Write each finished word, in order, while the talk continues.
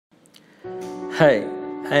Hi,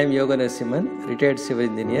 I am Yoga Narasimhan, retired civil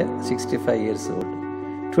engineer, 65 years old.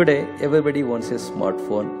 Today, everybody wants a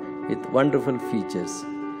smartphone with wonderful features.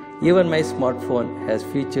 Even my smartphone has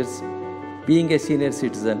features. Being a senior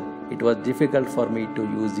citizen, it was difficult for me to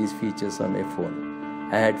use these features on my phone.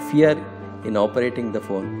 I had fear in operating the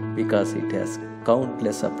phone because it has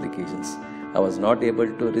countless applications. I was not able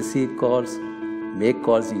to receive calls, make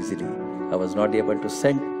calls easily. I was not able to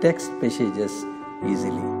send text messages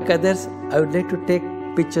easily. Like others, I would like to take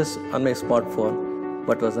pictures on my smartphone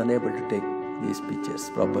but was unable to take these pictures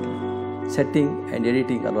properly. Setting and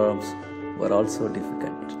editing alarms were also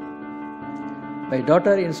difficult. My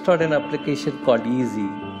daughter installed an application called Easy,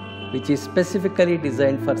 which is specifically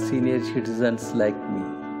designed for senior citizens like me.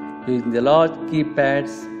 Using the large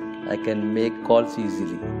keypads, I can make calls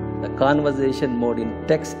easily. The conversation mode in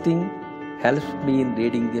texting helps me in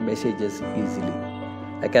reading the messages easily.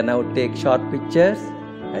 I can now take short pictures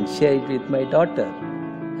and share it with my daughter.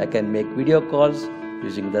 I can make video calls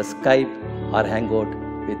using the Skype or Hangout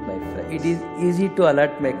with my friends. It is easy to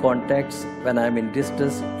alert my contacts when I am in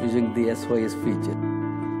distress using the SOS feature.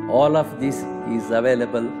 All of this is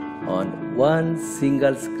available on one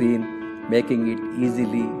single screen, making it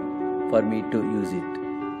easily for me to use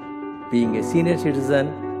it. Being a senior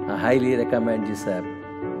citizen, I highly recommend this app.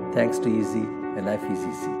 Thanks to Easy, my life is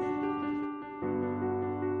easy.